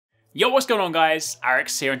Yo, what's going on guys?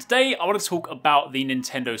 Arekkz here, and today I want to talk about the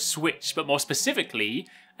Nintendo Switch, but more specifically,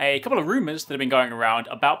 a couple of rumours that have been going around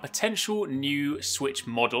about potential new Switch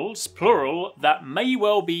models, plural, that may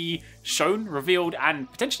well be shown, revealed, and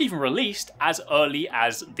potentially even released as early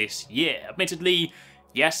as this year. Admittedly,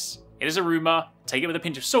 yes, it is a rumour, take it with a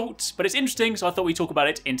pinch of salt, but it's interesting, so I thought we'd talk about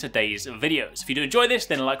it in today's videos. If you do enjoy this,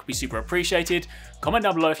 then a like would be super appreciated. Comment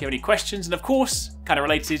down below if you have any questions, and of course, kind of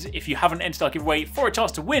related, if you haven't entered our giveaway for a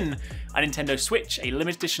chance to win a Nintendo Switch, a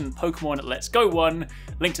limited edition Pokemon Let's Go one,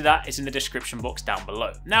 link to that is in the description box down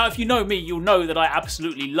below. Now, if you know me, you'll know that I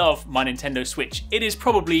absolutely love my Nintendo Switch. It is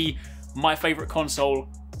probably my favourite console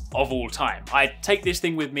of all time. I take this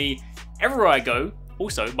thing with me everywhere I go.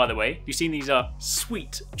 Also, by the way, you've seen these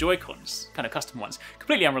sweet Joy-Cons, kind of custom ones.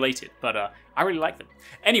 Completely unrelated, but I really like them.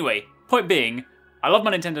 Anyway, point being, I love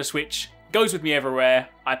my Nintendo Switch, goes with me everywhere.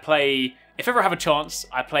 I play, if ever I have a chance,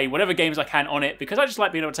 I play whatever games I can on it because I just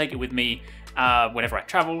like being able to take it with me whenever I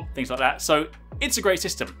travel, things like that. So it's a great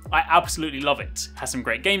system. I absolutely love it. Has some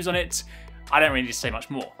great games on it. I don't really need to say much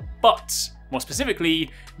more. But more specifically,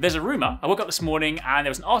 there's a rumour. I woke up this morning and there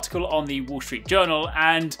was an article on the Wall Street Journal,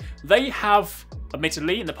 and they have,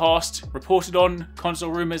 admittedly, in the past, reported on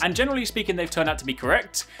console rumours, and generally speaking, they've turned out to be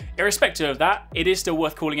correct. Irrespective of that, it is still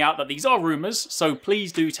worth calling out that these are rumours, so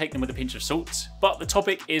please do take them with a pinch of salt. But the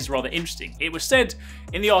topic is rather interesting. It was said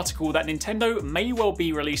in the article that Nintendo may well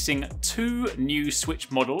be releasing 2 new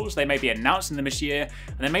Switch models. They may be announcing them this year,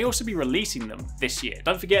 and they may also be releasing them this year.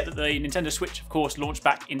 Don't forget that the Nintendo Switch, of course, launched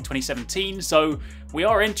back in 2017, so we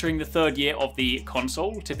are entering the 3rd year of the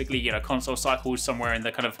console. Typically, you know, console cycles somewhere in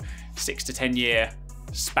the kind of 6 to 10 year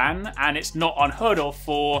span, and it's not unheard of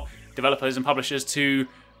for developers and publishers to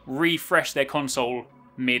refresh their console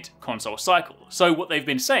mid-console cycle. So what they've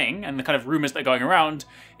been saying, and the kind of rumours that are going around,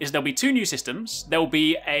 is there'll be 2 new systems. There'll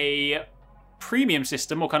be a premium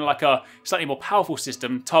system, or kind of like a slightly more powerful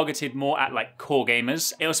system targeted more at like core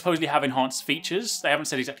gamers. It'll supposedly have enhanced features. They haven't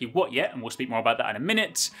said exactly what yet, and we'll speak more about that in a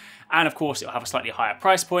minute. And of course, it'll have a slightly higher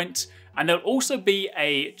price point. And there'll also be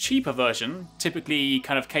a cheaper version, typically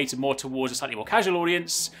kind of catered more towards a slightly more casual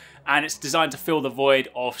audience, and it's designed to fill the void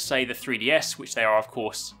of, say, the 3DS, which they are, of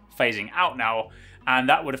course, phasing out now. And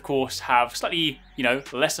that would, of course, have slightly, you know,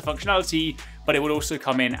 lesser functionality, but it would also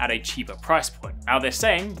come in at a cheaper price point. Now, they're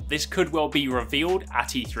saying this could well be revealed at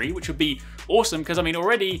E3, which would be awesome, because, I mean,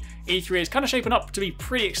 already E3 is kind of shaping up to be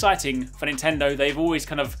pretty exciting for Nintendo. They've always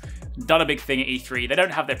kind of done a big thing at E3. They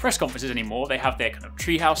don't have their press conferences anymore. They have their kind of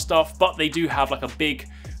treehouse stuff, but they do have like a big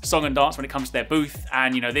song and dance when it comes to their booth.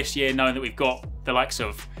 And, you know, this year, knowing that we've got the likes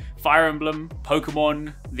of Fire Emblem,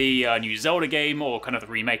 Pokemon, the new Zelda game, or kind of the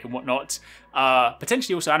remake and whatnot,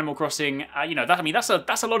 potentially also Animal Crossing, you know, that's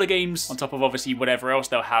a lot of games on top of obviously whatever else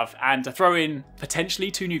they'll have, and to throw in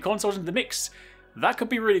potentially 2 new consoles into the mix, that could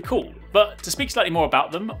be really cool. But to speak slightly more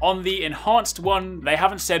about them, on the enhanced one, they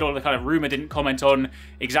haven't said, or the kind of rumour didn't comment on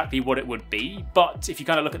exactly what it would be, but if you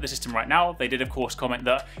kind of look at the system right now, they did of course comment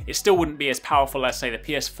that it still wouldn't be as powerful as, say, the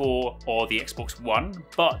PS4 or the Xbox One,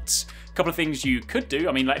 but a couple of things you could do.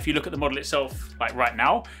 I mean, like if you look at the model itself, like right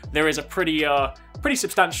now, there is a pretty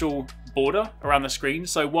substantial border around the screen.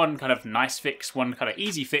 So one kind of nice fix, one kind of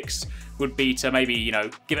easy fix would be to maybe, you know,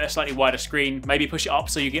 give it a slightly wider screen, maybe push it up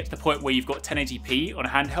so you get to the point where you've got 1080p on a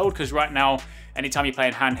handheld, because right now, anytime you play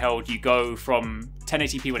in handheld, you go from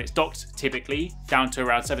 1080p when it's docked, typically, down to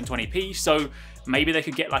around 720p. So maybe they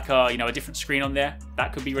could get like a, you know, a different screen on there.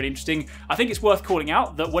 That could be really interesting. I think it's worth calling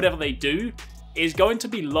out that whatever they do is going to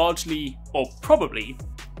be largely, or probably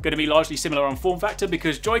going to be largely similar on form factor,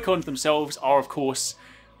 because Joy-Cons themselves are, of course,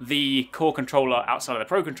 the core controller outside of the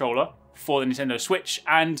Pro Controller for the Nintendo Switch,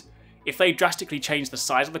 and if they drastically changed the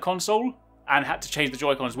size of the console and had to change the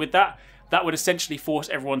Joy-Cons with that, that would essentially force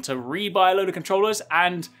everyone to re-buy a load of controllers,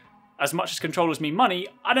 and as much as controllers mean money,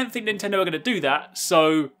 I don't think Nintendo are going to do that,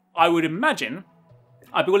 so I would imagine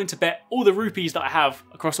I'd be willing to bet all the rupees that I have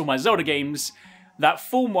across all my Zelda games that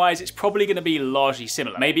form-wise, it's probably going to be largely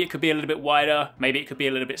similar. Maybe it could be a little bit wider, maybe it could be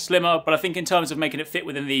a little bit slimmer, but I think in terms of making it fit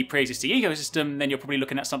within the pre-existing ecosystem, then you're probably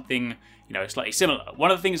looking at something, you know, slightly similar.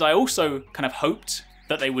 One of the things I also kind of hoped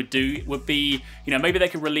that they would do would be, you know, maybe they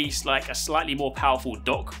could release like a slightly more powerful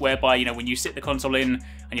dock, whereby, you know, when you sit the console in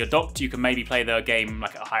and you're docked, you can maybe play the game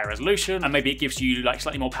like at a higher resolution, and maybe it gives you like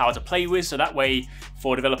slightly more power to play with, so that way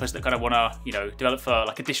for developers that kind of want to, you know, develop for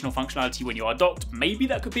like additional functionality when you are docked, maybe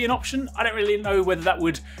that could be an option. I don't really know whether that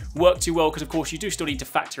would work too well, because of course you do still need to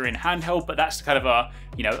factor in handheld, but that's kind of a,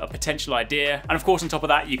 you know, a potential idea. And of course on top of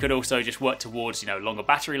that, you could also just work towards, you know, longer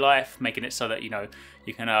battery life, making it so that, you know,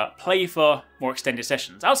 you can play for more extended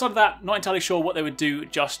sessions. Outside of that, not entirely sure what they would do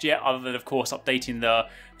just yet, other than of course updating the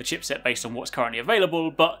chipset based on what's currently available,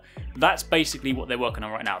 but That's basically what they're working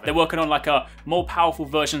on right now. They're working on like a more powerful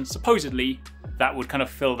version, supposedly, that would kind of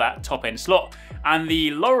fill that top end slot. And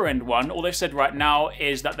the lower end one, all they've said right now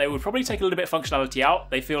is that they would probably take a little bit of functionality out.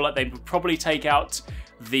 They feel like they would probably take out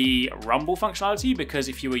the rumble functionality, because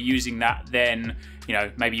if you were using that, then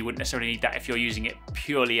maybe you wouldn't necessarily need that if you're using it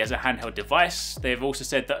purely as a handheld device. They've also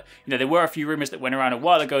said that there were a few rumors that went around a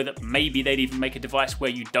while ago that maybe they'd even make a device where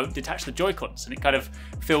you don't detach the Joy-Cons, and it kind of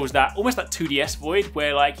fills that almost that 2DS void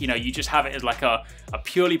where you just have it as like a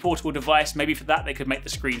purely portable device. Maybe for that they could make the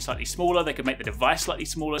screen slightly smaller, they could make the device slightly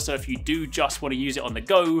smaller, so if you do just want to use it on the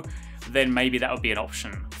go, then maybe that would be an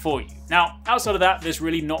option for you. Now, outside of that, there's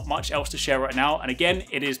really not much else to share right now, and again,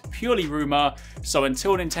 it is purely rumor, so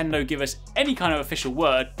until Nintendo give us any kind of official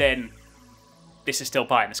word, then this is still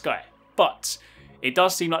pie in the sky. But it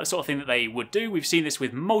does seem like the sort of thing that they would do. We've seen this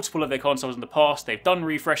with multiple of their consoles in the past. They've done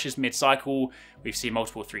refreshes mid-cycle. We've seen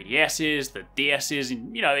multiple 3DSs, the DSs,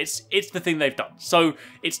 and it's the thing they've done. So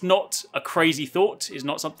it's not a crazy thought. It's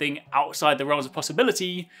not something outside the realms of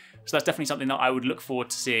possibility. So that's definitely something that I would look forward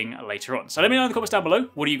to seeing later on. So let me know in the comments down below.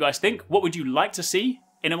 What do you guys think? What would you like to see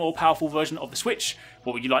in a more powerful version of the Switch?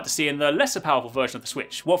 What would you like to see in the lesser powerful version of the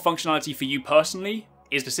Switch? What functionality for you personally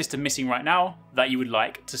is the system missing right now that you would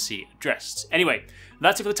like to see addressed? Anyway,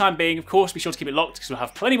 that's it for the time being. Of course, be sure to keep it locked because we'll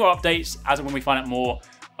have plenty more updates as and when we find out more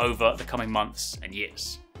over the coming months and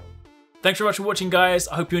years. Thanks very much for watching, guys.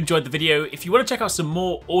 I hope you enjoyed the video. If you want to check out some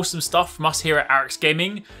more awesome stuff from us here at Arekkz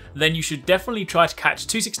Gaming, then you should definitely try to catch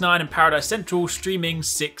 269 and Paradise Central streaming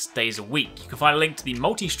 6 days a week. You can find a link to the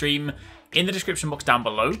multi-stream in the description box down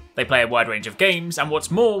below. They play a wide range of games, and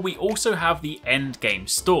what's more, we also have the Endgame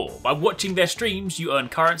store. By watching their streams, you earn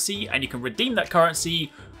currency, and you can redeem that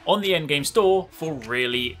currency on the Endgame store for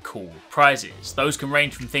really cool prizes. Those can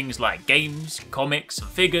range from things like games, comics, and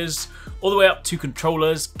figures, all the way up to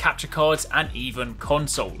controllers, capture cards, and even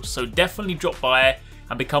consoles. So definitely drop by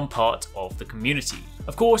and become part of the community.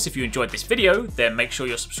 Of course, if you enjoyed this video, then make sure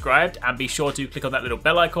you're subscribed and be sure to click on that little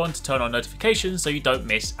bell icon to turn on notifications so you don't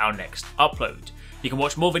miss our next upload. You can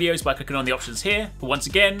watch more videos by clicking on the options here, but once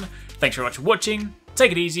again, thanks very much for watching,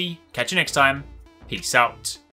 take it easy, catch you next time, peace out.